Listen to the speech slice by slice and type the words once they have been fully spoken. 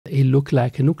look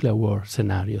like a nuclear war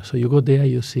scenario. So you go there,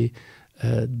 you see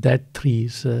dead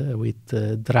trees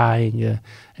with drying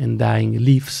and dying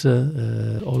leaves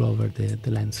all over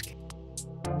the landscape.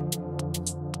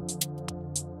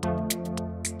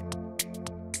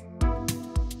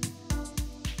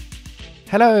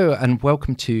 Hello and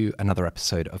welcome to another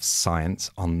episode of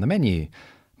Science on the Menu.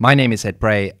 My name is Ed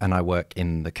Bray and I work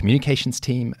in the communications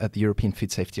team at the European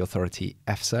Food Safety Authority,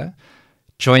 EFSA.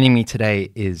 Joining me today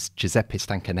is Giuseppe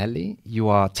Stancanelli. You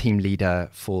are team leader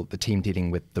for the team dealing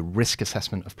with the risk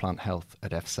assessment of plant health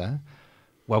at EFSA.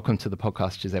 Welcome to the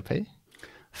podcast, Giuseppe.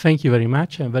 Thank you very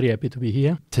much. I'm very happy to be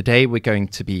here. Today we're going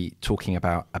to be talking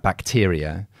about a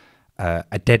bacteria,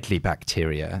 a deadly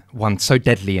bacteria, one so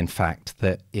deadly in fact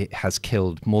that it has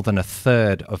killed more than a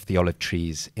third of the olive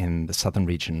trees in the southern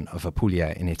region of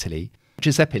Apulia in Italy.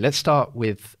 Giuseppe, let's start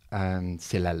with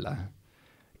Xylella.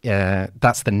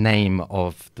 That's the name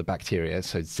of the bacteria.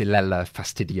 So Xylella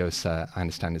fastidiosa, I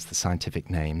understand, is the scientific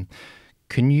name.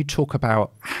 Can you talk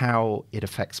about how it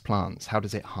affects plants? How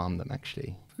does it harm them,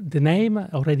 actually? The name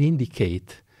already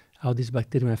indicates how this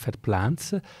bacterium affects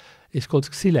plants. It's called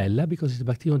Xylella because it's a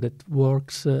bacterium that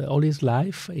works all its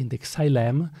life in the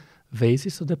xylem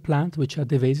vases of the plant, which are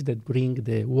the vases that bring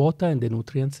the water and the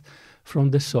nutrients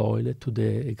from the soil to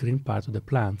the green part of the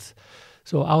plants.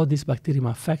 So how this bacterium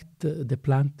affect the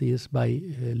plant is by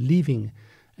living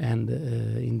and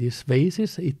in these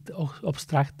vases, it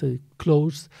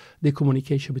close the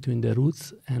communication between the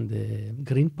roots and the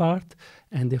green part,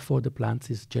 and therefore the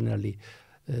plant is generally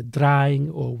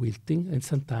drying or wilting, and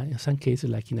sometimes, in some cases,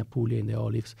 like in Apulia, in the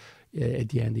olives, at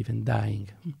the end even dying.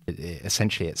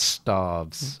 Essentially, it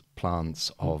starves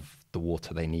plants of the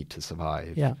water they need to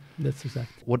survive. Yeah, that's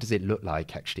exactly. What does it look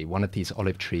like, actually? One of these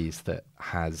olive trees that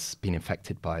has been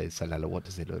infected by Xylella, what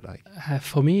does it look like?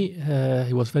 For me,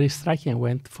 it was very striking. I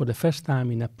went for the first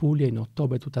time in Apulia in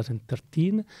October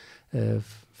 2013, a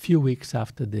few weeks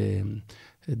after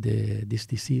this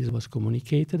disease was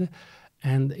communicated,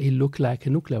 and it looked like a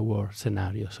nuclear war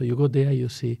scenario. So you go there, you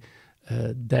see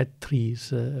dead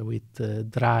trees with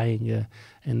drying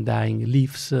and dying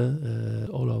leaves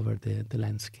all over the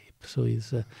landscape. So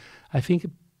I think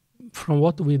from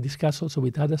what we discussed also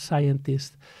with other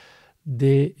scientists,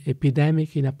 the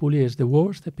epidemic in Apulia is the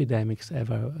worst epidemics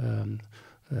ever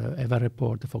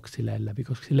reported for Xylella,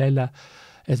 because Xylella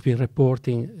has been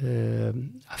reporting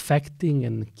affecting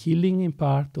and killing in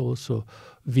part also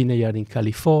vineyard in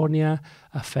California,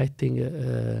 affecting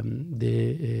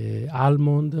the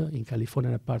almond in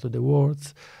California, part of the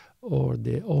world, or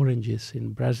the oranges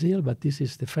in Brazil. But this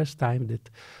is the first time that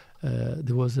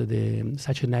there was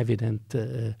such an evident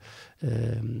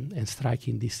and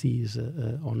striking disease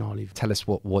on olive. Tell us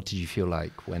what did you feel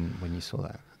like when you saw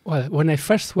that? Well, when I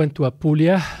first went to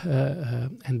Apulia,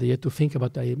 and you had to think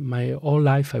about my whole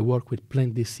life, I worked with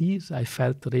plant disease. I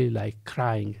felt really like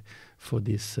crying for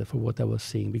what I was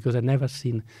seeing, because I'd never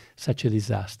seen such a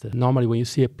disaster. Normally, when you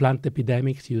see a plant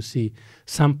epidemic, you see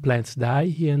some plants die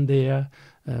here and there,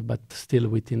 but still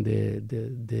within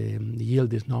the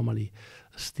yield is normally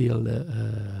still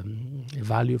a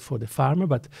value for the farmer.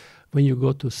 But when you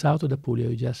go to south of Apulia,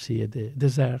 you just see the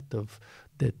desert of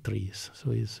dead trees.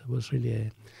 So it was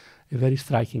really a very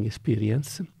striking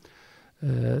experience.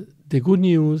 The good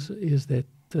news is that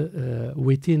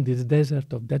within this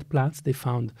desert of dead plants, they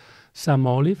found some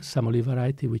olive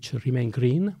variety which remain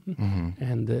green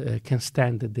and can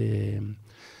stand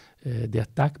the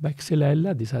attack by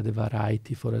Xylella. These are the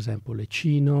variety, for example,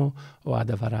 Lecino, or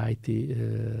other variety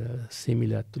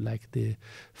similar to like the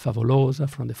Favolosa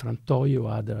from the Frantoio,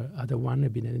 or other one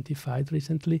have been identified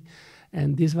recently.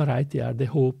 And these variety are the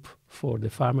hope for the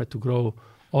farmer to grow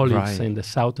olives in the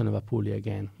southern of Apulia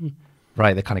again.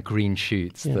 Right, the kind of green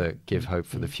shoots that give hope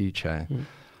for the future.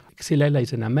 Xylella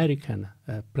is an American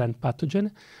plant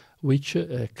pathogen which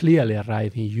clearly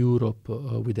arrived in Europe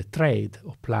with the trade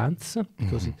of plants,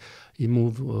 because it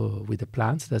moves with the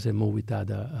plants, doesn't move with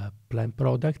other plant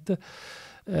product.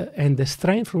 And the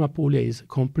strain from Apulia is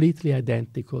completely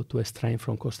identical to a strain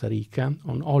from Costa Rica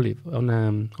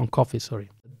on coffee.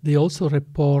 They also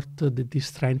report that this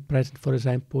strain present, for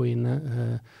example,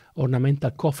 in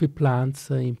ornamental coffee plants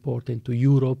imported to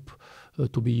Europe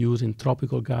to be used in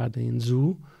tropical garden in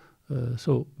zoo.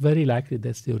 So very likely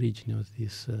that's the origin of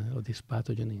this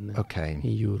pathogen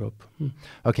in Europe.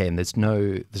 Okay, and there's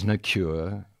no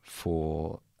cure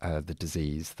for the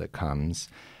disease that comes,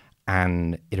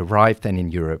 and it arrived then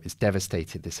in Europe. It's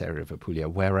devastated this area of Apulia.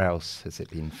 Where else has it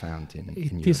been found in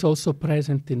Europe? It is also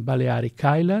present in Balearic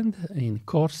Island, in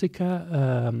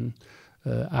Corsica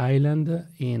Island,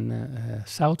 in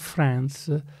South France,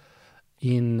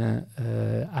 in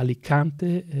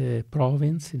Alicante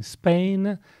province in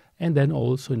Spain, and then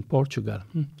also in Portugal.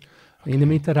 Okay. In the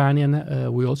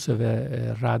Mediterranean, we also have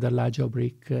a rather large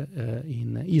outbreak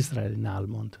in Israel, in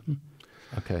almond.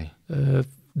 Okay.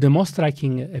 The most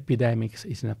striking epidemics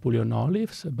is in Apulia on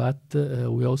olives, but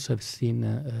we also have seen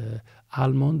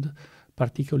almond,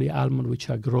 particularly almond which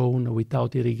are grown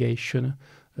without irrigation,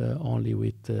 only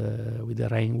with the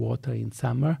rainwater in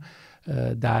summer,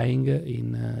 dying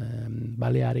in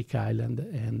Balearic Island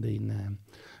and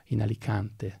in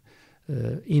Alicante.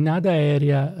 In other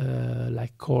areas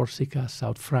like Corsica,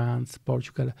 South France,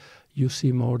 Portugal, you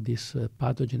see more this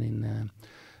pathogen in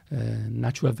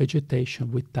natural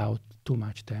vegetation without too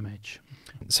much damage.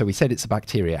 So we said it's a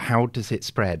bacteria. How does it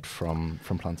spread from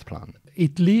plant to plant?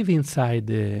 It lives inside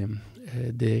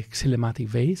the xylematic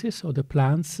vases of the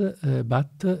plants,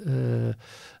 but the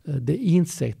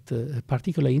insect,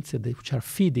 particular insects which are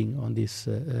feeding on this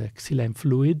xylem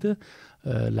fluid,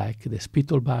 like the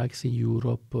spittlebugs in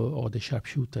Europe or the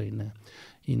sharpshooter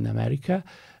in America,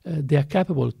 they are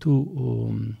capable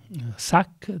to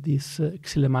suck this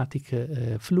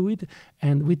xylematic fluid,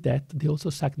 and with that they also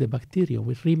suck the bacterium,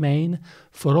 which remain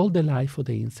for all the life of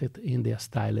the insect in their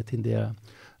stylet,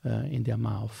 in their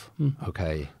mouth.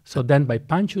 Okay. So then by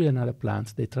puncturing another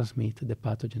plant, they transmit the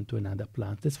pathogen to another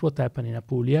plant. That's what happened in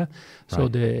Apulia. So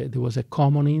there was a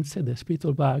common insect, the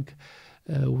spittlebug,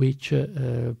 which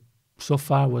so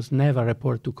far was never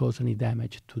reported to cause any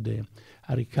damage to the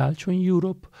agriculture in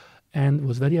Europe, and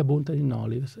was very abundant in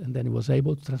olives, and then it was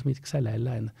able to transmit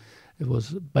Xylella, and it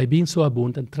was, by being so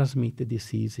abundant, transmit the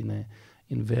disease in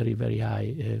very, very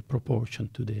high proportion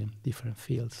to the different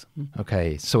fields.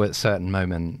 Okay, so at a certain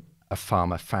moment, a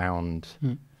farmer found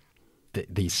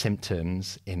these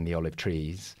symptoms in the olive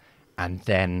trees, and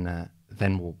then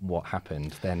what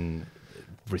happened? Then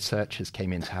researchers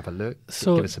came in to have a look.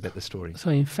 So, give us a bit of the story. So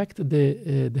in fact,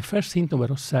 the first symptoms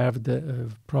were observed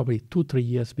probably 2-3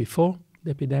 years before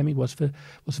the epidemic. Was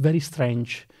very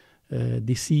strange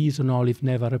disease on olive,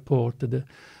 never reported.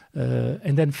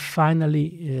 And then finally,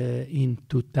 in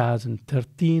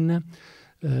 2013,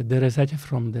 the researchers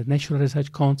from the National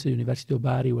Research Council, University of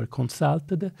Bari, were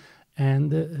consulted,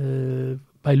 and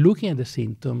by looking at the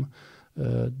symptom,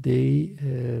 they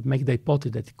make the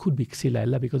hypothesis that it could be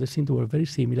Xylella, because the symptoms were very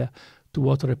similar to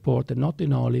what reported not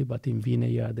in olive but in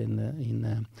vineyard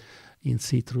and in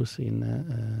citrus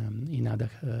in other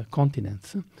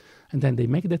continents. And then they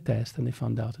make the test and they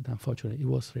found out that unfortunately it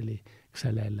was really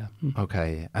Xylella.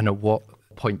 Okay, and at what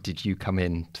point did you come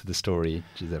in to the story,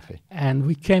 Giuseppe? And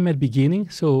we came at the beginning,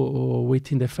 so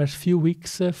within the first few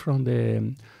weeks from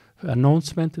the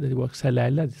announcement that it was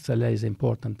Xylella. Xylella is an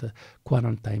important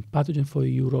quarantine pathogen for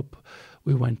Europe.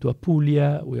 We went to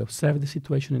Apulia, we observed the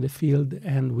situation in the field,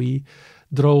 and we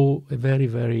drew a very,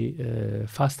 very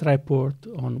fast report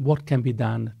on what can be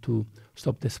done to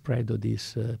stop the spread of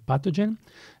this pathogen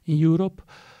in Europe.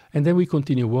 And then we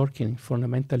continue working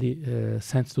fundamentally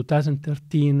since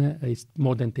 2013. It's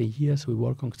more than 10 years we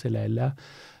work on Xylella.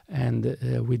 And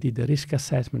we did a risk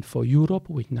assessment for Europe.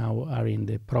 We now are in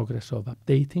the progress of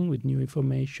updating with new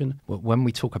information. Well, when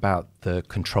we talk about the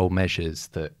control measures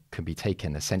that can be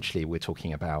taken, essentially we're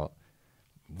talking about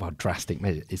drastic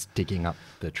measures. It's digging up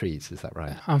the trees, is that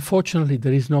right? Unfortunately,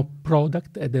 there is no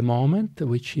product at the moment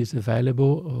which is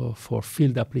available for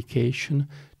field application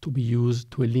to be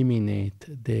used to eliminate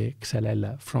the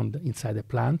Xylella from inside the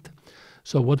plant.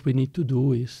 So what we need to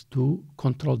do is to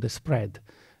control the spread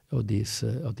of this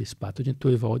pathogen to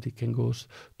avoid it can go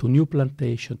to new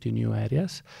plantation, to new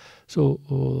areas.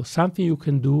 So something you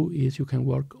can do is you can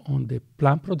work on the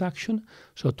plant production,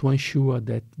 so to ensure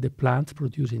that the plants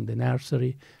produced in the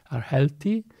nursery are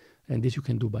healthy, and this you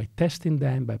can do by testing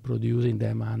them, by producing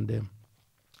them under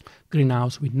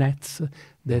greenhouse with nets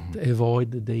that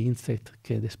avoid the insect,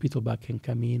 the spittlebug can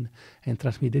come in and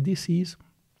transmit the disease.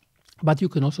 But you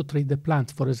can also treat the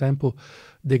plants. For example,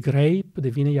 the grape, the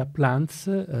vineyard plants,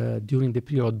 during the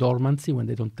period of dormancy, when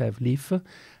they don't have leaf,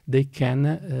 they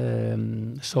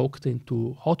can soak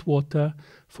into hot water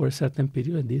for a certain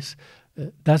period. And this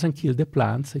doesn't kill the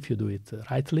plants if you do it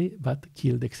rightly, but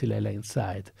kill the Xylella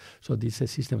inside. So this is a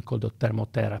system called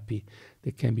thermotherapy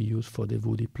that can be used for the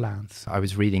woody plants. I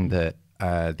was reading that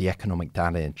the economic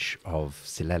damage of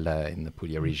Xylella in the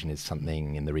Puglia region is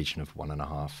something in the region of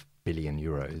 1.5 billion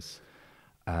euros.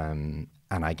 And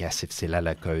I guess if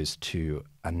Xylella goes to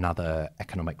another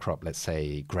economic crop, let's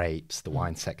say grapes, the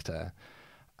wine sector,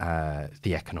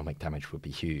 the economic damage would be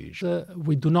huge.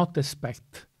 We do not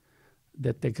expect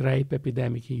that the grape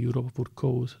epidemic in Europe would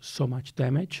cause so much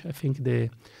damage. I think the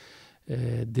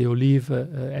The olive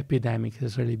epidemic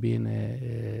has really been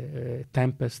a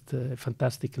tempest,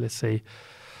 fantastic, let's say,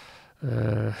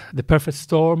 the perfect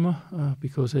storm,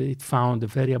 because it found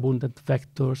very abundant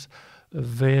vectors,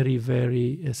 very,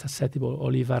 very susceptible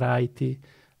olive variety,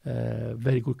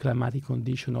 very good climatic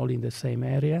condition, all in the same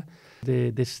area.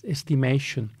 This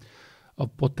estimation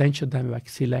of potential damage by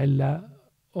Xylella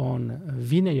on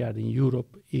vineyard in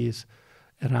Europe is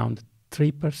around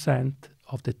 3%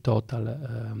 of the total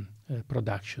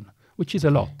production, which is a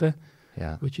lot.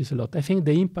 Yeah. Which is a lot. I think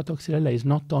the impact of Xylella is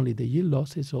not only the yield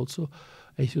loss, it's also,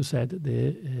 as you said,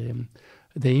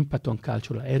 the impact on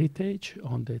cultural heritage,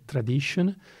 on the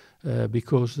tradition,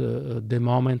 because the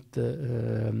moment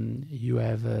you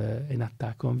have an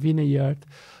attack on vineyard,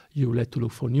 you will have to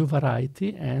look for new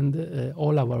variety, and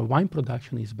all our wine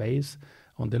production is based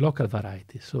on the local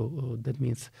variety. So that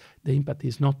means the impact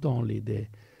is not only the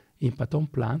impact on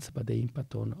plants, but the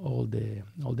impact on all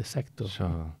the sectors.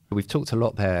 Sure. We've talked a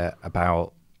lot there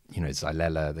about,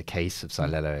 Xylella, the case of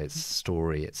Xylella, its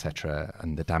story, etc.,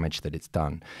 and the damage that it's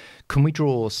done. Can we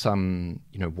draw some,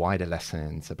 wider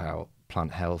lessons about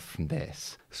plant health from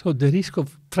this? So the risk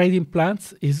of trading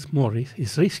plants is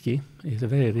risky. It's a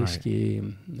very risky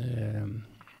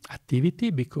activity,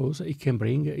 because it can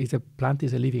plant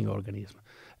is a living organism.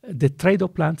 The trade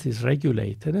of plants is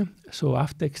regulated. So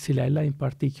after Xylella in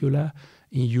particular,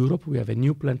 in Europe, we have a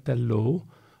new plantel law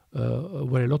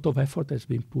where a lot of effort has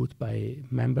been put by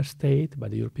member state, by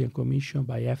the European Commission,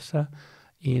 by EFSA,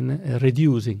 in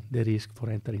reducing the risk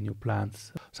for entering new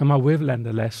plants. Somehow we've learned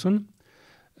a lesson.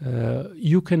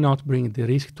 You cannot bring the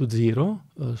risk to zero.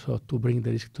 So to bring the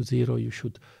risk to zero, you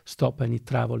should stop any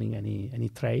traveling, any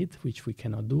trade, which we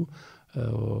cannot do.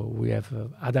 We have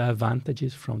other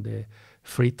advantages from the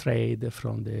free trade,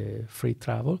 from the free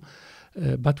travel,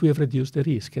 but we have reduced the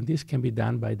risk, and this can be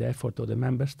done by the effort of the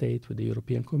member state with the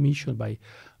European Commission, by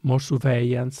more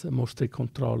surveillance, more strict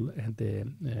control at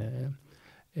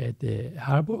the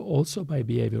harbour, also by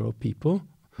behavior of people.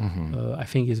 Mm-hmm. I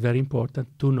think it's very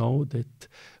important to know that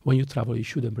when you travel, you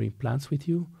shouldn't bring plants with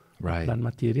you, right. Plant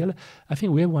material. I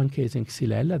think we have one case in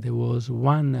Xylella. There was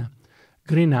one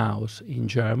greenhouse in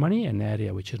Germany, an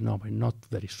area which is normally not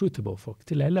very suitable for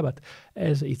Xylella, but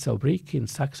as its outbreak in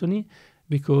Saxony,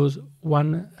 because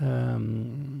one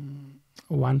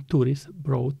tourist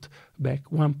brought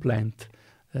back one plant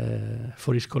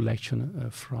for his collection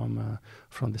from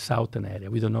the southern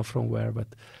area. We don't know from where, but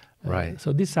right.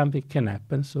 So this something can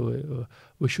happen. So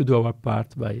we should do our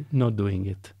part by not doing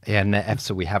it. Yeah, and at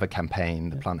EFSA we have a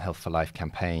campaign, the Plant Health for Life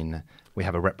campaign. We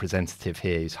have a representative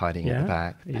here who's hiding at the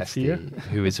back, Pesty,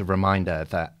 who is a reminder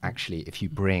that actually if you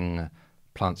bring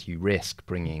plants, you risk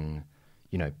bringing,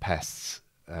 pests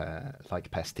like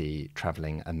Pesty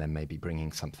traveling and then maybe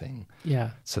bringing something. Yeah.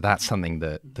 So that's something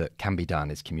that can be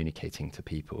done, is communicating to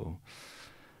people.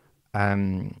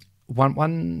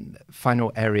 One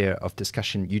final area of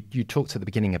discussion, you talked at the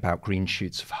beginning about green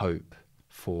shoots of hope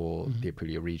for the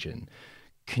Apulia region.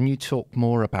 Can you talk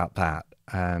more about that?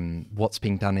 What's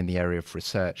being done in the area of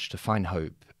research to find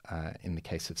hope in the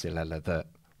case of Xylella, that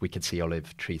we could see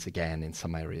olive trees again in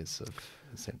some areas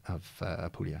of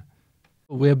Apulia?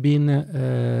 We have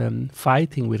been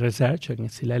fighting with research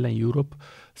against Xylella in Europe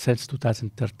since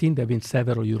 2013. There have been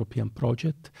several European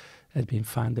projects that have been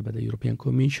funded by the European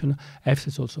Commission. EFSA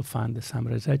has also funded some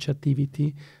research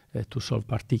activity to solve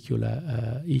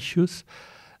particular issues.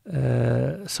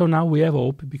 So now we have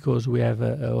hope, because we have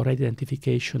already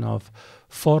identification of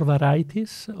 4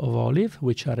 varieties of olive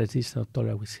which are resistant or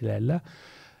tolerant with Xylella.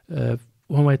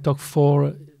 When I talk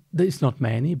 4, it's not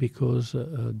many, because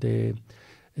the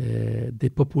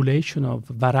population of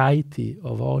variety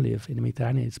of olive in the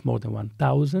Mediterranean is more than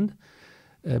 1,000.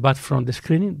 But from the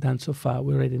screening done so far,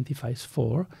 we identify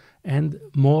 4, and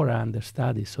more are under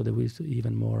study, so there is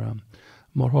even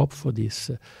more hope for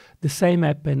this. The same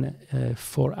happened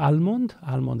for almond.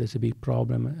 Almond is a big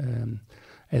problem,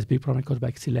 caused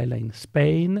by Xylella in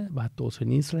Spain, but also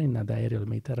in Israel, in other areas of the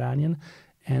Mediterranean.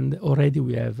 And already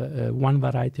we have one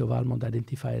variety of almond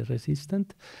identified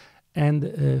resistant.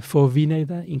 And for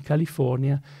vineyard in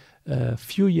California, a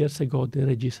few years ago, they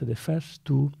registered the first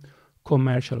 2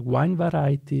 commercial wine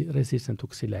variety resistant to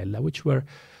Xylella, which were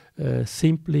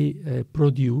simply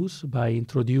produced by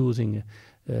introducing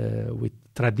with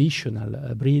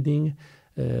traditional breeding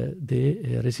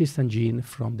the resistant gene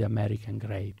from the American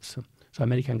grapes. So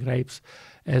American grapes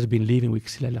has been living with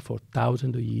Xylella for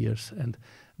thousands of years, and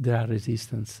there are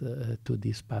resistance to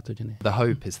this pathogen. The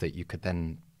hope is that you could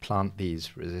then plant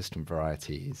these resistant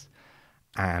varieties,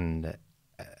 and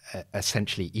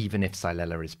essentially, even if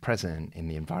Xylella is present in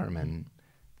the environment,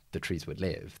 the trees would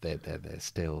live. They're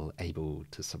still able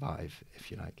to survive,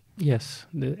 if you like. Yes,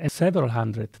 and several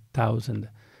 100,000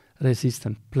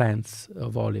 resistant plants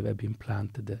of olive have been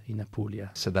planted in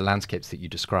Apulia. So the landscapes that you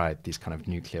described, these kind of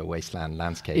nuclear wasteland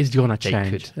landscapes, It's going to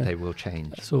change. They will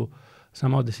change. So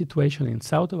somehow the situation in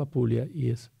south of Apulia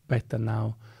is better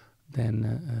now than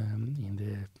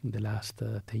in the last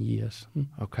 10 years.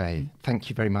 Okay. Thank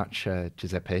you very much,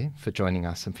 Giuseppe, for joining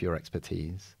us and for your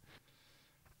expertise.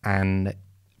 And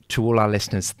to all our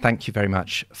listeners, thank you very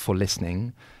much for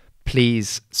listening.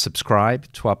 Please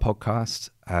subscribe to our podcast,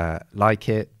 like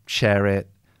it, share it,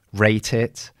 rate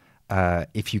it.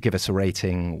 If you give us a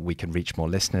rating, we can reach more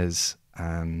listeners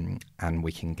and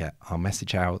we can get our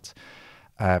message out.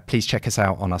 Please check us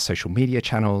out on our social media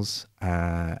channels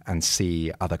and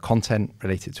see other content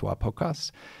related to our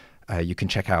podcast. You can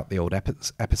check out the old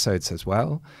episodes as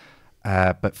well.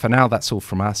 But for now, that's all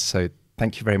from us. So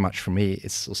thank you very much from me.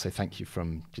 It's also thank you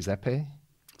from Giuseppe.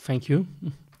 Thank you.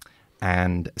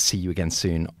 And see you again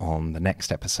soon on the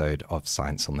next episode of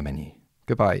Science on the Menu.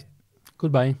 Goodbye.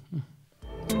 Goodbye.